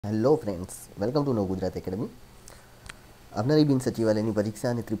Hello friends, welcome to no Gujarat academy. આવનારી બિન સચિવાલયની પરીક્ષા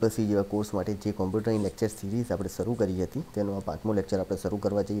અને CCC જેવા કોર્સ માટે જે કોમ્પ્યુટરની લેક્ચર સિરીઝ આપણે શરૂ કરી હતી તેનો આ 5મો લેક્ચર આપણે શરૂ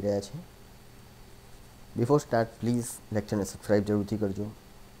કરવા જઈ રહ્યા છીએ. બિફોર સ્ટાર્ટ પ્લીઝ લેક્ચરને સબસ્ક્રાઈબ જરૂરથી કરજો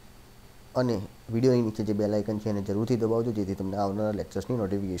અને વિડીયોની નીચે જે બેલ આઇકન છે એને જરૂરથી દબાવજો જેથી તમને આવનારા લેક્ચર્સની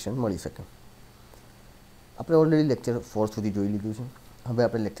નોટિફિકેશન મળી શકે. આપણે ઓલરેડી લેક્ચર 4 સુધી જોઈ લીધું છે. હવે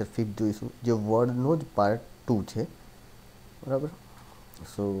આપણે લેક્ચર 5 જોઈશું જે વર્ડનો જ પાર્ટ 2 છે. બરાબર.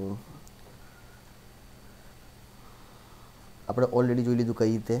 સો આપણે ઓલરેડી જોઈ લીધું કઈ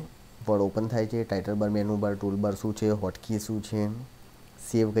રીતે વર્ડ ઓપન થાય છે, ટાઇટલ બાર, મેનુ બાર, ટૂલ બાર શું છે, હોટકી શું છે,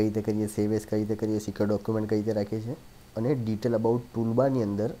 સેવ કઈ રીતે કરીએ, સેવ એઝ કઈ રીતે કરીએ, સિક્યોર ડોક્યુમેન્ટ કઈ રીતે રાખીએ છીએ અને ડિટેલ અબાઉટ ટૂલબારની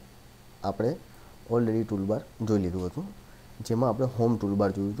અંદર આપણે ઓલરેડી ટૂલબાર જોઈ લીધું હતું, જેમાં આપણે હોમ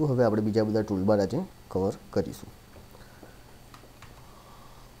ટૂલબાર જોયું હતું. હવે આપણે બીજા બધા ટૂલબાર આજે કવર કરીશું.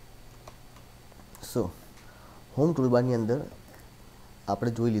 સો હોમ ટૂલબારની અંદર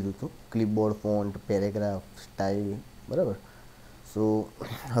આપણે જોઈ લીધું હતું ક્લિપબોર્ડ, ફોન્ટ, પેરેગ્રાફ, સ્ટાઇલ. બરાબર. સો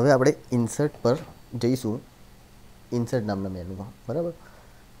હવે આપણે ઇન્સર્ટ પર જઈશું, ઇન્સર્ટ નામના મેનુમાં. બરાબર.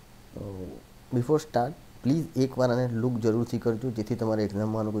 બિફોર સ્ટાર્ટ પ્લીઝ એકવાર આને લુક જરૂરથી કરજો જેથી તમારે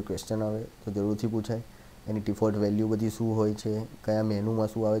એક્ઝામમાં કોઈ ક્વેશ્ચન આવે તો જરૂરથી પૂછાય. એની ડિફોલ્ટ વેલ્યુ બધી શું હોય છે, કયા મેનુમાં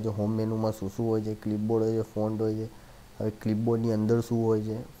શું આવે છે, હોમ મેનુમાં શું શું હોય છે, ક્લિપબોર્ડ હોય છે, ફોન્ટ હોય છે. હવે ક્લિપબોર્ડની અંદર શું હોય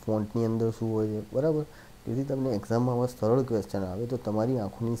છે, ફોન્ટની અંદર શું હોય છે. બરાબર. જેથી તમને એક્ઝામમાં આવા સરળ ક્વેશ્ચન આવે તો તમારી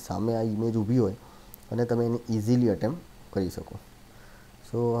આંખોની સામે આ ઇમેજ ઊભી હોય અને તમે એને ઇઝીલી અટેમ્પ્ટ કરી શકો.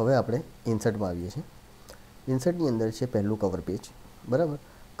 સો હવે આપણે ઇન્સર્ટમાં આવીએ છીએ. ઇન્સર્ટની અંદર છે પહેલું કવર પેજ. બરાબર.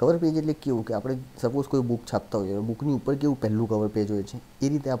 કવર પેજ એટલે કેવું કે આપણે સપોઝ કોઈ બુક છાપતા હોઈએ, બુકની ઉપર કેવું પહેલું કવર પેજ હોય છે, એ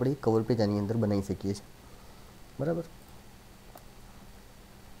રીતે આપણે કવર પેજ આની અંદર બનાવી શકીએ છીએ. બરાબર.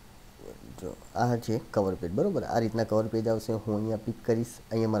 જો આ છે કવર પેજ. બરાબર. આ રીતના કવર પેજ આવશે. હું અહીંયા પિક કરીશ.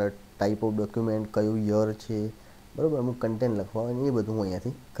 અહીંયા મારા ટાઈપ ઓફ ડોક્યુમેન્ટ, કયું યર છે, બરાબર, અમુક કન્ટેન્ટ લખવા અને એ બધું હું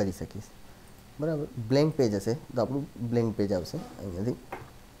અહીંયાથી કરી શકીશ. બરાબર. બ્લેન્ક પેજ હશે તો આપણું બ્લેન્ક પેજ આવશે અહીંયાથી.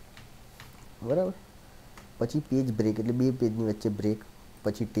 બરાબર. પછી પેજ બ્રેક એટલે બે પેજની વચ્ચે બ્રેક.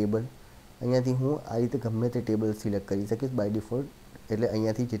 પછી ટેબલ. અહીંયાથી હું આ રીતે ગમે તે ટેબલ સિલેક્ટ કરી શકીશ બાય ડિફોલ્ટ. એટલે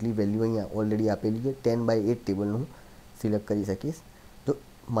અહીંયાથી જેટલી વેલ્યુ અહીંયા ઓલરેડી આપેલી છે 10/8 ટેબલનું હું સિલેક્ટ કરી શકીશ. જો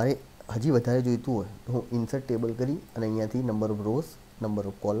મારે હજી વધારે જોઈતું હોય તો હું ઇન્સર્ટ ટેબલ કરી અને અહીંયાથી number of rose, number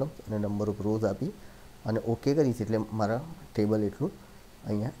of columns અને નંબર ઓફ રોઝ આપી અને ઓકે કરીશ એટલે મારા ટેબલ એટલું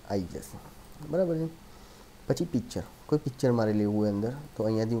અહીંયા આવી જશે. બરાબર છે. પછી પિક્ચર, કોઈ પિક્ચર મારે લેવું હોય અંદર તો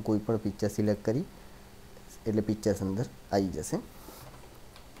અહીંયાથી હું કોઈ પણ પિક્ચર સિલેક્ટ કરી એટલે પિક્ચર્સ અંદર આવી જશે.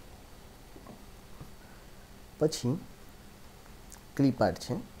 પછી ક્લિપ આર્ટ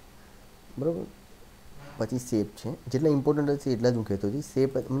છે. બરાબર. પછી શેપ છે. જેટલા ઇમ્પોર્ટન્ટ હશે એટલા જ હું કહેતો હતી.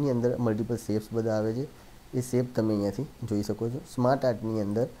 શેપની અંદર મલ્ટિપલ શેપ્સ બધા આવે છે. એ શેપ તમે અહીંયાથી જોઈ શકો છો. સ્માર્ટ આર્ટની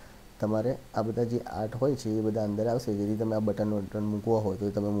અંદર તમારે આ બધા જે આર્ટ હોય છે એ બધા અંદર આવશે, જેથી તમે આ બટન મૂકવા હોય તો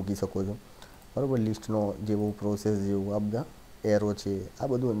એ તમે મૂકી શકો છો. બરાબર. લિસ્ટનો જેવું પ્રોસેસ જેવું આ બધા એરો છે, આ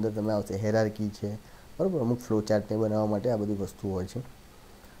બધું અંદર તમે આવશે. હેરાર્કી છે. બરાબર. અમુક ફ્લો ચાર્ટને બનાવવા માટે આ બધી વસ્તુ હોય છે.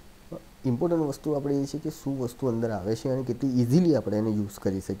 ઇમ્પોર્ટન્ટ વસ્તુ આપણે એ છે કે શું વસ્તુ અંદર આવે છે અને કેટલી ઇઝીલી આપણે એને યુઝ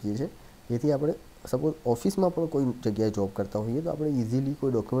કરી શકીએ છીએ. જેથી આપણે સપોઝ ઓફિસમાં પણ કોઈ જગ્યાએ જોબ કરતા હોઈએ તો આપણે ઇઝીલી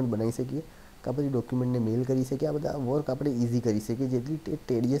કોઈ ડોક્યુમેન્ટ બનાવી શકીએ કે પછી ડોક્યુમેન્ટને મેલ કરી શકીએ. આ બધા વર્ક આપણે ઇઝી કરી શકીએ જેટલી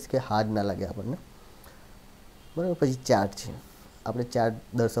ટેડિયસ કે હાર્ડ ના લાગે આપણને. બરાબર. પછી ચાર્ટ છે. આપણે ચાર્ટ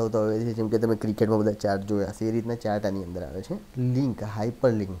દર્શાવતા હોઈએ છીએ, જેમ કે તમે ક્રિકેટમાં બધા ચાર્ટ જોયા હશે એ રીતના ચાર્ટ આની અંદર આવે છે. Link,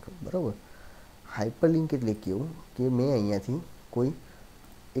 hyper link. બરાબર. હાઇપર લિંક એટલે કેવું કે મેં અહીંયાથી કોઈ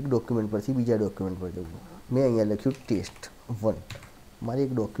એક ડોક્યુમેન્ટ પરથી બીજા ડોક્યુમેન્ટ પર જવું. મેં અહીંયા લખ્યું ટેસ્ટ 1. મારે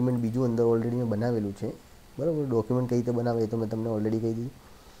એક ડોક્યુમેન્ટ બીજું અંદર ઓલરેડી મેં બનાવેલું છે. બરાબર. ડોક્યુમેન્ટ કઈ રીતે બનાવે તો મેં તમને ઓલરેડી કહી દીધી.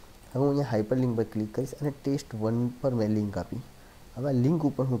 હવે હું અહીંયા હાઇપર લિંક પર ક્લિક કરીશ અને ટેસ્ટ 1 પર મેં લિંક આપી. હવે આ લિંક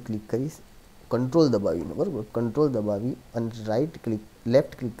ઉપર હું ક્લિક કરીશ કંટ્રોલ દબાવીને. બરાબર. કંટ્રોલ દબાવી અને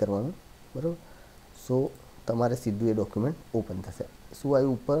લેફ્ટ ક્લિક કરવાનું. બરાબર. સો તમારે સીધું એ ડોક્યુમેન્ટ ઓપન થશે. શું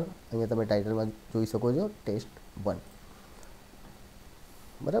આવ્યું ઉપર અહીંયા તમે ટાઇટલમાં જોઈ શકો છો, ટેસ્ટ 1.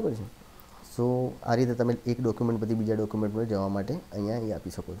 બરાબર છે. સો આ રીતે તમે એક ડોક્યુમેન્ટ પછી બીજા ડોક્યુમેન્ટ પર જવા માટે અહીંયા એ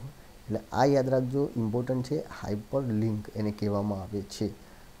આપી શકો છો. એટલે આ યાદ રાખજો, ઇમ્પોર્ટન્ટ છે. હાઇપર લિંક એને કહેવામાં આવે છે.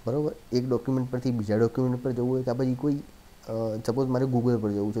 બરાબર. એક ડોક્યુમેન્ટ પરથી બીજા ડોક્યુમેન્ટ પર જવું હોય કે પછી કોઈ સપોઝ મારે ગૂગલ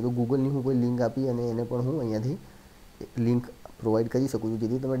પર જવું છે તો ગૂગલની હું કોઈ લિંક આપી અને એને પણ હું અહીંયાથી લિંક પ્રોવાઈડ કરી શકું છું,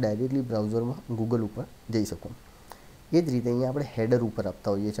 જેથી તમે ડાયરેક્ટલી બ્રાઉઝરમાં ગૂગલ ઉપર જઈ શકો. એ જ રીતે અહીંયા આપણે હેડર ઉપર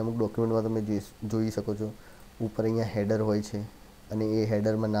આપતા હોઈએ છીએ. અમુક ડોક્યુમેન્ટમાં તમે જોઈ શકો છો ઉપર અહીંયા હેડર હોય છે અને એ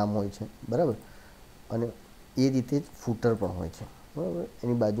હેડરમાં નામ હોય છે. બરાબર. અને એ રીતે જ ફૂટર પણ હોય છે. બરાબર.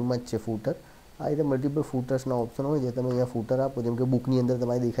 એની બાજુમાં જ છે ફૂટર. આ રીતે મલ્ટિપલ ફૂટર્સના ઓપ્શન હોય છે. તમે અહીંયા ફૂટર આપો, જેમ કે બુકની અંદર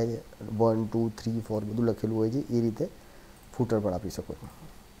તમારે દેખાય છે 1, 2, 3, 4 બધું લખેલું હોય છે, એ રીતે ફૂટર પણ આપી શકો છો.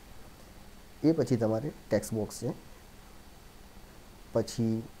 એ પછી તમારે ટેક્સ્ટ બોક્સ છે.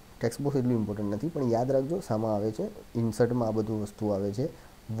 પછી ટેક્સ્ટ બોક્સ એટલું ઇમ્પોર્ટન્ટ નથી, પણ યાદ રાખજો સામાં આવે છે ઇન્સર્ટમાં આ બધું વસ્તુ આવે છે.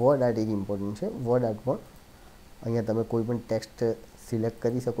 વર્ડ આર્ટ એક ઇમ્પોર્ટન્ટ છે. વર્ડ આર્ટ પણ અહીંયા તમે કોઈ પણ ટેક્સ્ટ સિલેક્ટ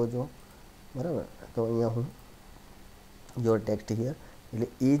કરી શકો છો, બરાબર. તો અહીંયા હું યોર ટેક્સ્ટ હિયર, એટલે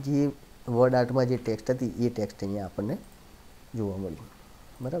એ જે વર્ડ આર્ટમાં જે ટેક્સ્ટ હતી એ ટેક્સ્ટ અહીંયા આપણને જોવા મળી,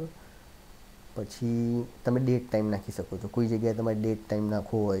 બરાબર. પછી તમે ડેટ ટાઈમ નાખી શકો છો. કોઈ જગ્યાએ તમારે ડેટ ટાઈમ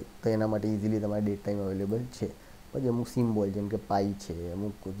નાખવો હોય તો એના માટે ઇઝીલી તમારે ડેટ ટાઈમ અવેલેબલ છે. પછી અમુક સિમ્બોલ જેમ કે પાઈ છે,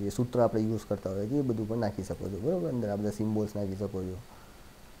 અમુક જે સૂત્ર આપણે યુઝ કરતા હોય એ બધું પણ નાખી શકો છો, બરાબર. અંદર આ બધા સિમ્બોલ્સ નાખી શકો છો,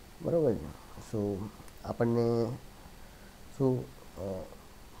 બરાબર. સો આપણને શું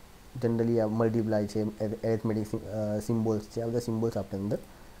જનરલી આ મલ્ટીપ્લાય છે, એરિથમેટિક સિમ્બોલ્સ છે, આ બધા સિમ્બોલ્સ આપણે અંદર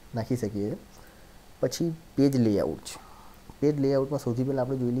નાખી શકીએ છીએ. પછી પેજ લેઆઉટ છે. પેજ લેઆઉટમાં સૌથી પહેલાં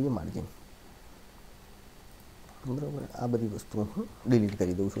આપણે જોઈ લઈએ માર્જિન, બરાબર. આ બધી વસ્તુઓ હું ડિલીટ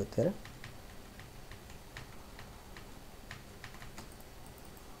કરી દઉં છું અત્યારે,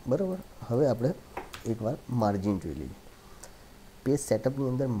 બરાબર. હવે આપણે એકવાર માર્જિન જોઈ લઈએ. પેજ સેટઅપની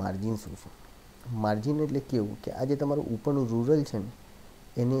અંદર માર્જિન શું છે? માર્જિન એટલે કેવું કે આ જે તમારું ઉપરનું રૂરલ છે ને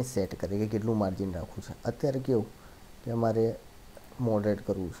એને સેટ કરે કે કેટલું માર્જિન રાખવું છે. અત્યારે કેવું કે અમારે મોડરેટ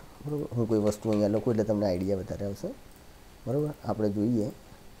કરવું છે, બરાબર. હું કોઈ વસ્તુ અહીંયા લખું એટલે તમને આઈડિયા વધારે આવશે, બરાબર. આપણે જોઈએ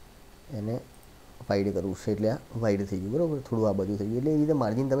એને વાઇડ કરવું છે એટલે આ વાઇડ થઈ ગયું, બરાબર. થોડું આ બાજુ થઈ ગયું, એટલે એ રીતે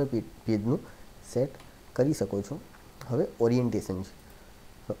માર્જિન તમે પેજનું સેટ કરી શકો છો. હવે ઓરિએન્ટેશન છે.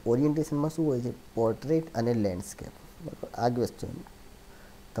 ઓરિએન્ટેશનમાં શું હોય છે? પોર્ટ્રેટ અને લેન્ડસ્કેપ, બરાબર. આ જ વસ્તુ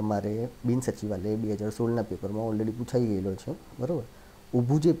તમારે બિન સચિવાલય 2016ના પેપરમાં ઓલરેડી પૂછાઈ ગયેલો છે, બરાબર.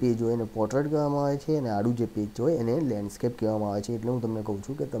 ઊભું જે પેજ હોય એને પોર્ટ્રેટ કહેવામાં આવે છે અને આડું જે પેજ હોય એને લેન્ડસ્કેપ કહેવામાં આવે છે. એટલે હું તમને કહું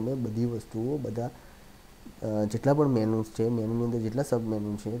છું કે તમે બધી વસ્તુઓ, બધા જેટલા પણ મેનૂઝ છે, મેનૂની અંદર જેટલા સબ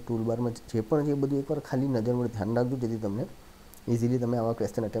મેનૂ છે, ટૂલબારમાં જે પણ છે એ બધું એકવાર ખાલી નજરમાં ધ્યાન રાખજો, જેથી તમને ઇઝીલી તમે આવા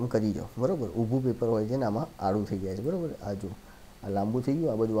ક્વેશ્ચન અટેમ્પ્ટ કરી જાઓ, બરાબર. ઊભું પેપર હોય છે ને આમાં આડું થઈ જાય છે, બરાબર. આ જો આ લાંબુ થઈ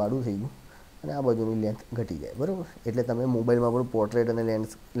ગયું, આ બધું આડું થઈ ગયું અને આ બાજુની લેન્થ ઘટી જાય, બરાબર. એટલે તમે મોબાઈલમાં પણ પોર્ટ્રેટ અને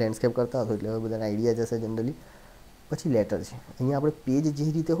લેન્ડસ્કેપ કરતા હશો એટલે હવે બધાને આઈડિયા જશે જનરલી. પછી લેટર છે. અહીંયા આપણે પેજ જે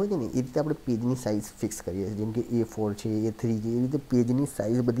રીતે હોય છે ને એ રીતે આપણે પેજની સાઇઝ ફિક્સ કરીએ છીએ, જેમ કે A4 છે, A3 છે, એ રીતે પેજની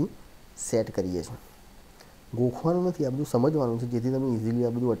સાઇઝ બધી સેટ કરીએ છીએ. ગોખવાનું નથી, આ બધું સમજવાનું છે જેથી તમે ઇઝીલી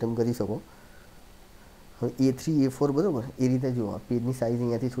આ બધું અટેમ્પ્ટ કરી શકો. હવે A3 A4 બરાબર, એ રીતે જુઓ પેજની સાઇઝ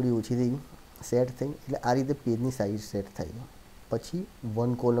અહીંયાથી થોડી ઓછી થઈ ગઈ, સેટ થઈ, એટલે આ રીતે પેજની સાઇઝ સેટ થાય છે. પછી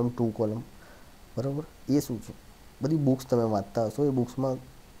 1 કોલમ 2 કોલમ, બરાબર. એ શું છે? બધી બુક્સ તમે વાંચતા હશો, એ બુક્સમાં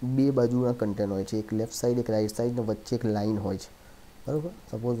બે બાજુના કન્ટેન્ટ હોય છે, એક લેફ્ટ સાઈડ એક રાઈટ સાઈડ ને વચ્ચે એક લાઇન હોય છે, બરાબર.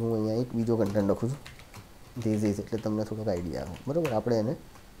 સપોઝ હું અહીંયા એક બીજો કન્ટેન્ટ લખું છું ધીસ ઇઝ, એટલે તમને થોડોક આઈડિયા આવે, બરાબર. આપણે એને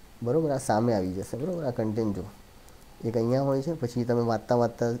બરાબર આ સામે આવી જશે, બરાબર. આ કન્ટેન્ટ જો એક અહીંયા હોય છે, પછી તમે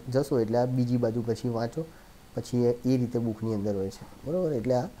વાંચતા જશો એટલે આ બીજી બાજુ પછી વાંચો, પછી એ રીતે બુકની અંદર હોય છે, બરાબર.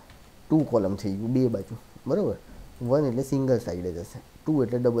 એટલે આ 2 કોલમ થઈ ગયું, બે બાજુ, બરાબર. 1 એટલે સિંગલ સાઈડ જ હશે, 2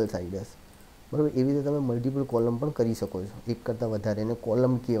 એટલે ડબલ સાઈડ હશે, બરાબર. એવી રીતે તમે મલ્ટિપલ કોલમ પણ કરી શકો છો, એક કરતાં વધારે. એને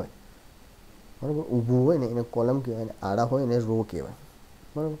કોલમ કહેવાય, બરાબર. ઊભું હોય ને એને કોલમ કહેવાય અને આડા હોય એને રો કહેવાય,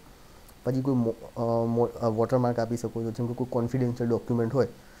 બરાબર. પછી કોઈ વોટરમાર્ક આપી શકો છો, જેમ કે કોઈ કોન્ફિડેન્શિયલ ડોક્યુમેન્ટ હોય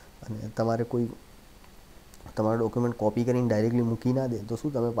અને તમારે કોઈ તમારો ડોક્યુમેન્ટ કોપી કરીને ડાયરેક્ટલી મૂકી ના દે તો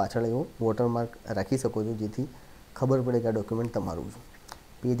શું તમે પાછળ એવો વોટરમાર્ક રાખી શકો છો, જેથી ખબર પડે કે આ ડોક્યુમેન્ટ તમારું છે.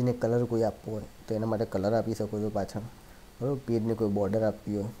 પેજને કલર કોઈ આપવો હોય તો એના માટે કલર આપી શકો છો પાછળ, બરાબર. પેજને કોઈ બોર્ડર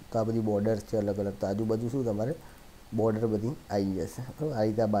આપવી હોય તો આ બધી બોર્ડર્સ છે અલગ અલગ, તો આજુબાજુ શું તમારે બોર્ડર બધી આવી જશે, બરાબર. આ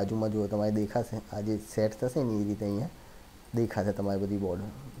રીતે આ બાજુમાં જો તમારે દેખાશે, આ જે સેટ થશે ને એ રીતે અહીંયા દેખાશે તમારી બધી બોર્ડર.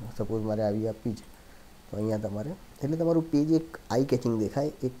 સપોઝ મારે આવી આપવી છે તો અહીંયા તમારે, એટલે તમારું પેજ એક આઈ કેચિંગ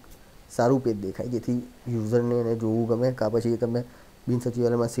દેખાય, એક સારું પેજ દેખાય, જેથી યુઝરને એને જોવું ગમે. કાં પછી તમે બિન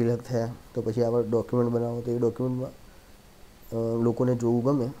સચિવાલયમાં સિલેક્ટ થયા તો પછી આવા ડોક્યુમેન્ટ બનાવો તો એ ડોક્યુમેન્ટમાં લોકોને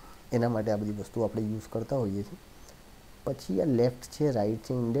જોવું ગમે, એના માટે આ બધી વસ્તુ આપણે યુઝ કરતા હોઈએ છીએ. પછી આ લેફ્ટ છે, રાઈટ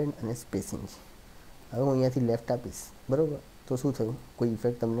છે, ઇન્ડેન્ટ અને સ્પેસિંગ છે. હવે હું અહીંયાથી લેફ્ટ આપીશ, બરાબર. તો શું થયું? કોઈ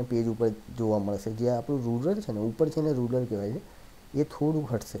ઇફેક્ટ તમને પેજ ઉપર જોવા મળશે. જે આપણું રૂરલ છે ને ઉપર છે ને રૂરલ કહેવાય છે, એ થોડું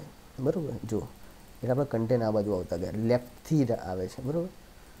હટશે, બરાબર. જો એટલે આપણે કન્ટેન્ટ આ બાજુ આવતા ગયા, લેફ્ટથી આવે છે, બરાબર.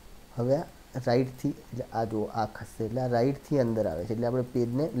 હવે આ રાઈટથી, એટલે આ જો આ ખસશે એટલે આ રાઈટથી અંદર આવે છે, એટલે આપણે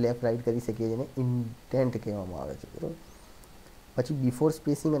પેજને લેફ્ટ રાઈટ કરી શકીએ છીએ, એને ઇન્ટેન્ટ કહેવામાં આવે છે, બરાબર. પછી બિફોર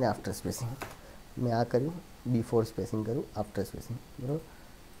સ્પેસિંગ અને આફ્ટર સ્પેસિંગ. મેં આ કર્યું, બિફોર સ્પેસિંગ કર્યું, આફ્ટર સ્પેસિંગ, બરાબર.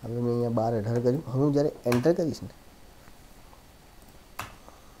 હવે મેં અહીંયા 12 18 કર્યું. હવે હું જ્યારે એન્ટર કરીશ ને,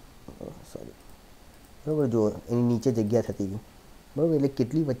 સોરી, બરાબર, જો એની નીચે જગ્યા થતી ગઈ, બરાબર. એટલે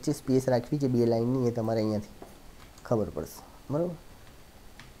કેટલી વચ્ચે સ્પેસ રાખવી છે બે લાઇનની એ તમારે અહીંયાથી ખબર પડશે, બરાબર.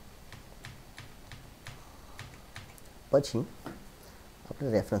 પછી આપણે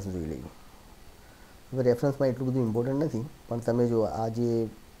રેફરન્સ જોઈ લઈએ. હવે રેફરન્સમાં એટલું બધું ઇમ્પોર્ટન્ટ નથી, પણ તમે જો આ જે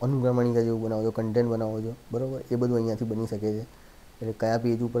અનુક્રમણિકા જેવું બનાવો છો, કન્ટેન્ટ બનાવો છો, બરાબર, એ બધું અહીંયાથી બની શકે છે. એટલે કયા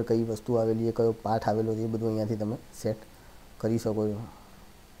પેજ ઉપર કઈ વસ્તુ આવેલી છે, કયો પાઠ આવેલો છે, એ બધું અહીંયાથી તમે સેટ કરી શકો છો,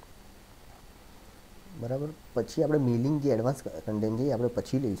 બરાબર. પછી આપણે મેલિંગ જે એડવાન્સ કન્ટેન્ટ છે એ આપણે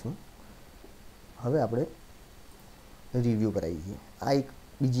પછી લઈશું. હવે આપણે રિવ્યૂ પર આવી જઈએ. આ એક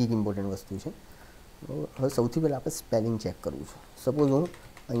બીજી એક ઇમ્પોર્ટન્ટ વસ્તુ છે. હવે સૌથી પહેલાં આપણે સ્પેલિંગ ચેક કરવું છે. સપોઝ હું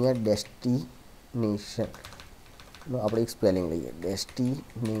અહીંયા ડેસ્ટિનેશનનો આપણે એક સ્પેલિંગ લઈએ,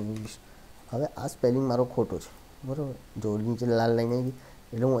 ડેસ્ટિનેશન. હવે આ સ્પેલિંગ મારો ખોટો છે, બરાબર. જો નીચે લાલ લાઈન આવી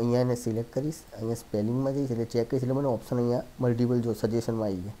એટલે હું અહીંયા એને સિલેક્ટ કરીશ, અહીંયા સ્પેલિંગમાં જઈશ એટલે ચેક કરીશ એટલે મને ઓપ્શન અહીંયા મલ્ટિપલ જો સજેશનમાં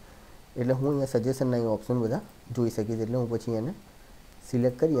આવી ગયા, એટલે હું અહીંયા સજેશનના અહીંયા ઓપ્શન બધા જોઈ શકીશ. એટલે હું પછી એને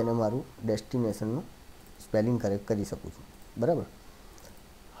સિલેક્ટ કરી અને મારું ડેસ્ટિનેશનનું સ્પેલિંગ કરેક્ટ કરી શકું છું, બરાબર.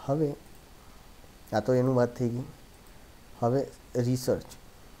 હવે આ તો એનું વાત થઈ ગઈ. હવે રિસર્ચ,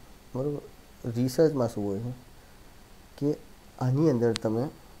 બરાબર. રિસર્ચમાં શું હોય છે કે આની અંદર તમે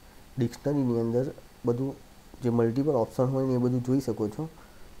ડિક્શનરીની અંદર બધું જે મલ્ટિપલ ઓપ્શન હોય ને એ બધું જોઈ શકો છો.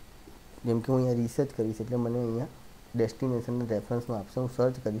 જેમ કે હું અહીંયા રિસર્ચ કરીશ એટલે મને અહીંયા ડેસ્ટિનેશનના રેફરન્સમાં આપશે, હું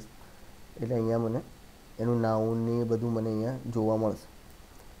સર્ચ કરીશ એટલે અહીંયા મને એનું નામ ને એ બધું મને અહીંયા જોવા મળશે.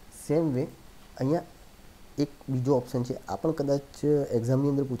 સેમ વે અહીંયા એક બીજો ઓપ્શન છે, આ પણ કદાચ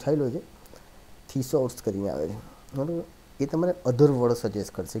એક્ઝામની અંદર પૂછાયેલો છે, થીસોર્સ કરીને આવે છે, બરાબર. એ તમારે અધર વર્ડ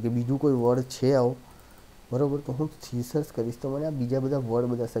સજેસ્ટ કરશે કે બીજું કોઈ વર્ડ છે આવો, બરાબર. તો હું થીસર્ચ કરીશ તો મને આ બીજા બધા વર્ડ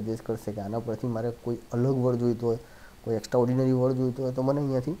બધા સજેસ્ટ કરશે કે આના પરથી મારે કોઈ અલગ વર્ડ જોઈતો હોય, કોઈ એક્સ્ટ્રા ઓર્ડિનરી વર્ડ જોઈતો હોય તો મને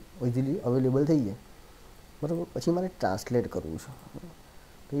અહીંયાથી ઇઝીલી અવેલેબલ થઈ જાય, બરાબર. પછી મારે ટ્રાન્સલેટ કરવું છે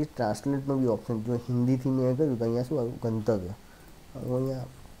તો એ ટ્રાન્સલેટનો બી ઓપ્શન, જો હિન્દીથી મેં કર્યું તો અહીંયા શું આવ્યું, ગંતવ્ય. હવે અહીંયા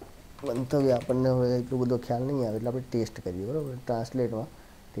ગંતવ્ય આપણને હવે એટલો બધો ખ્યાલ નહીં આવે એટલે આપણે ટેસ્ટ કરીએ, બરાબર. ટ્રાન્સલેટમાં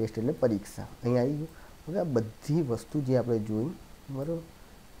ટેસ્ટ એટલે પરીક્ષા અહીંયા આવી ગયું. હવે આ બધી વસ્તુ જે આપણે જોઈ, બરાબર,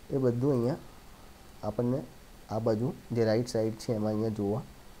 એ બધું અહીંયા આપણને આ બાજુ જે રાઈટ સાઈડ છે એમાં અહીંયા જોવા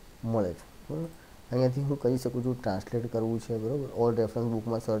મળે છે, બરાબર. અહીંયાથી હું કહી શકું છું ટ્રાન્સલેટ કરવું છે, બરાબર. ઓલ રેફરન્સ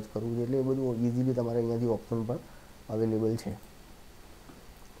બુકમાં સર્ચ કરવું છે, એટલે એ બધું ઇઝીલી તમારે અહીંયાથી ઓપ્શન પણ અવેલેબલ છે.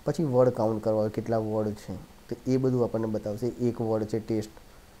 પછી વર્ડ કાઉન્ટ કરવા હોય, કેટલા વર્ડ છે તો એ બધું આપણને બતાવશે. એક વર્ડ છે ટેસ્ટ,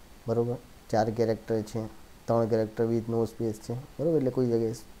 બરાબર. 4 કેરેક્ટર છે, 3 કેરેક્ટર વિથ નો સ્પેસ છે, બરાબર. એટલે કોઈ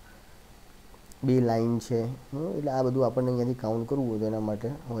જગ્યાએ 2 લાઇન છે, બરાબર. એટલે આ બધું આપણને અહીંયાથી કાઉન્ટ કરવું હોય તો એના માટે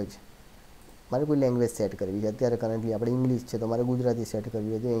હોય છે. મારે કોઈ લેંગ્વેજ સેટ કરવી છે, અત્યારે કરન્ટલી આપણે ઇંગ્લિશ છે તો મારે ગુજરાતી સેટ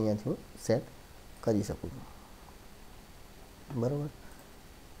કરવી હોય તો અહીંયાથી હું સેટ કરી શકું છું, બરાબર.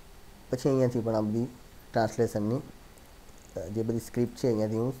 પછી અહીંયાથી પણ આ બધી ટ્રાન્સલેશનની જે બધી સ્ક્રિપ્ટ છે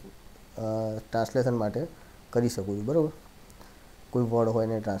અહીંયાથી હું ટ્રાન્સલેશન માટે કરી શકું છું, બરાબર. કોઈ વર્ડ હોય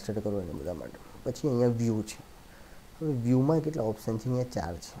ને ટ્રાન્સલેટ કરવો એને બધા માટે. પછી અહીંયા વ્યૂ છે. હવે વ્યૂમાં કેટલા ઓપ્શન છે, અહીંયા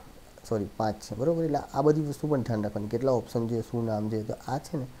 4 છે, સોરી 5 છે, બરાબર. એટલે આ બધી વસ્તુ પણ ધ્યાન રાખવાની, કેટલા ઓપ્શન છે, શું નામ છે. તો આ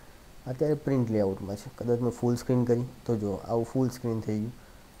છે ને અત્યારે પ્રિન્ટ લેઆઉટમાં છે, કદાચ મેં ફૂલ સ્ક્રીન કરી તો જો આવું ફૂલ સ્ક્રીન થઈ ગયું,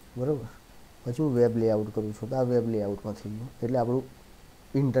 બરાબર. પછી હું વેબ લેઆઉટ કરું છું તો આ વેબ લેઆઉટમાં થઈ ગયું. એટલે આપણું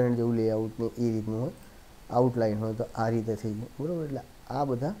ઇન્ટરનેટ જેવું લેઆઉટ ને એ રીતનું હોય, આઉટલાઇન હોય તો આ રીતે થઈ ગયું, બરાબર. એટલે આ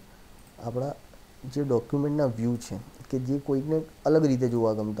બધા આપણા જે ડોક્યુમેન્ટના વ્યૂ છે કે જે કોઈને અલગ રીતે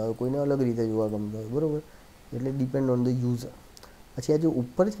જોવા ગમતા હોય, કોઈને અલગ રીતે જોવા ગમતા હોય, બરાબર. એટલે ડિપેન્ડ ઓન ધ યુઝર. પછી આ જે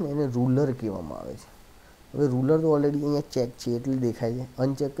ઉપર છે ને એને રૂલર કહેવામાં આવે છે. હવે રૂલર તો ઓલરેડી અહીંયા ચેક છે એટલે દેખાય છે,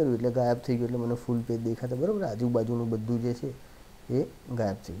 અનચેક કર્યું એટલે ગાયબ થઈ ગયું, એટલે મને ફૂલ પેજ દેખાતા, બરાબર. આજુબાજુનું બધું જે છે એ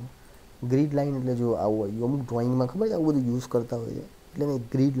ગાયબ થઈ ગયું. ગ્રીડ લાઇન એટલે જો આવું હોય, અમુક ડ્રોઈંગમાં ખબર છે આવું બધું યુઝ કરતા હોય છે, એટલે એને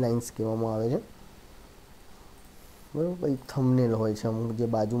ગ્રીડ લાઇન્સ કહેવામાં આવે છે, બરાબર. પછી થંબનેલ હોય છે, અમુક જે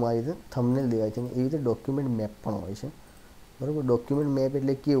બાજુમાં આવી રીતે થંબનેલ દેવાય છે, એવી રીતે ડોક્યુમેન્ટ મેપ પણ હોય છે, બરાબર. ડોક્યુમેન્ટ મેપ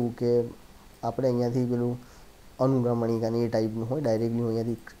એટલે કેવું કે આપણે અહીંયાથી પેલું અનુક્રમણિકા એ ટાઈપનું હોય, ડાયરેક્ટલી હું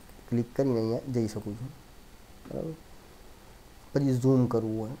અહીંયાથી ક્લિક કરીને અહીંયા જઈ શકું છું, બરાબર. પછી ઝૂમ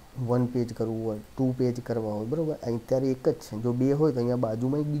કરવું હોય, 1 પેજ કરવું હોય, 2 પેજ કરવા હોય, બરાબર. અત્યારે એક જ છે, જો 2 હોય તો અહીંયા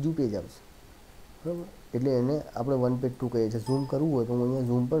બાજુમાં એક બીજું પેજ આવશે, બરાબર. એટલે એને આપણે 1 પેજ 2 કહીએ છીએ. ઝૂમ કરવું હોય તો હું અહીંયા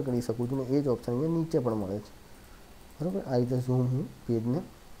ઝૂમ પણ કરી શકું છું ને એ જ ઓપ્શન અહીંયા નીચે પણ મળે છે, બરાબર. આ રીતે ઝૂમ હું પેજને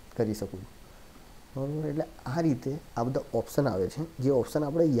કરી શકું છું, બરાબર. એટલે આ રીતે આ બધા ઓપ્શન આવે છે, જે ઓપ્શન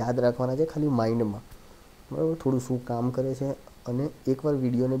આપણે યાદ રાખવાના છે ખાલી માઇન્ડમાં, બરાબર. થોડું શું કામ કરે છે અને એકવાર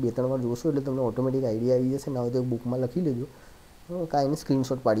વિડીયોને 2-3 વાર જોશો એટલે તમને ઓટોમેટિક આઈડિયા આવી જશે. ના હોય તો બુકમાં લખી લેજો, કાંઈને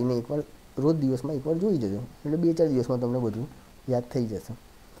સ્ક્રીનશોટ પાડીને એકવાર રોજ દિવસમાં એકવાર જોઈ જજો, એટલે 2-4 દિવસમાં તમને બધું યાદ થઈ જશે.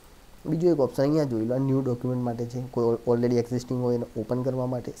 બીજું એક ઓપ્શન અહીંયા જોઈ લો, આ ન્યૂ ડોક્યુમેન્ટ માટે છે, કોઈ ઓલરેડી એક્ઝિસ્ટિંગ હોય એને ઓપન કરવા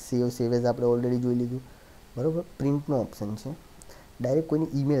માટે. સેવ એઝ આપણે ઓલરેડી જોઈ લીધું, બરાબર. પ્રિન્ટનો ઓપ્શન છે, ડાયરેક્ટ કોઈને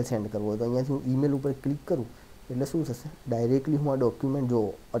ઈમેલ સેન્ડ કરવો હોય તો અહીંયાથી હું ઈમેલ ઉપર ક્લિક કરું એટલે શું થશે, ડાયરેક્ટલી હું આ ડોક્યુમેન્ટ જો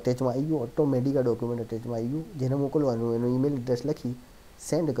અટેચમાં આવી ગયું, ઓટોમેટિક આ ડોક્યુમેન્ટ અટેચમાં આવી ગયું. જેને મોકલવાનું એનું ઈમેલ એડ્રેસ લખી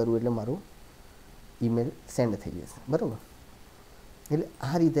સેન્ડ કરું એટલે મારું ઈમેલ સેન્ડ થઈ જશે, બરાબર. એટલે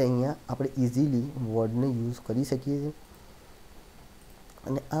આ રીતે અહીંયા આપણે ઇઝીલી વર્ડને યુઝ કરી શકીએ છીએ.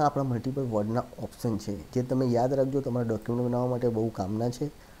 અને આ આપણા મલ્ટિપલ વર્ડના ઓપ્શન છે, જે તમે યાદ રાખજો, તમારા ડોક્યુમેન્ટ બનાવવા માટે બહુ કામના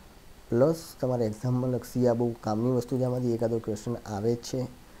છે. પ્લસ તમારા એક્ઝામમાં લક્ષી આ બહુ કામની વસ્તુ છે. આમાંથી એકાદો ક્વેશ્ચન આવે જ છે.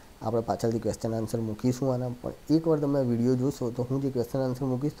 આપણે પાછળથી ક્વેશ્ચન આન્સર મૂકીશું આના, પણ એકવાર તમે આ વિડીયો જોશો તો હું જે ક્વેશ્ચન આન્સર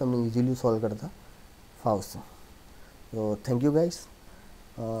મૂકીશ તમને ઇઝીલી સોલ્વ કરતા ફાવશે. તો થેન્ક યુ ગાઈસ.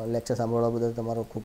 લેક્ચર સાંભળવા બદલ તમારો ખૂબ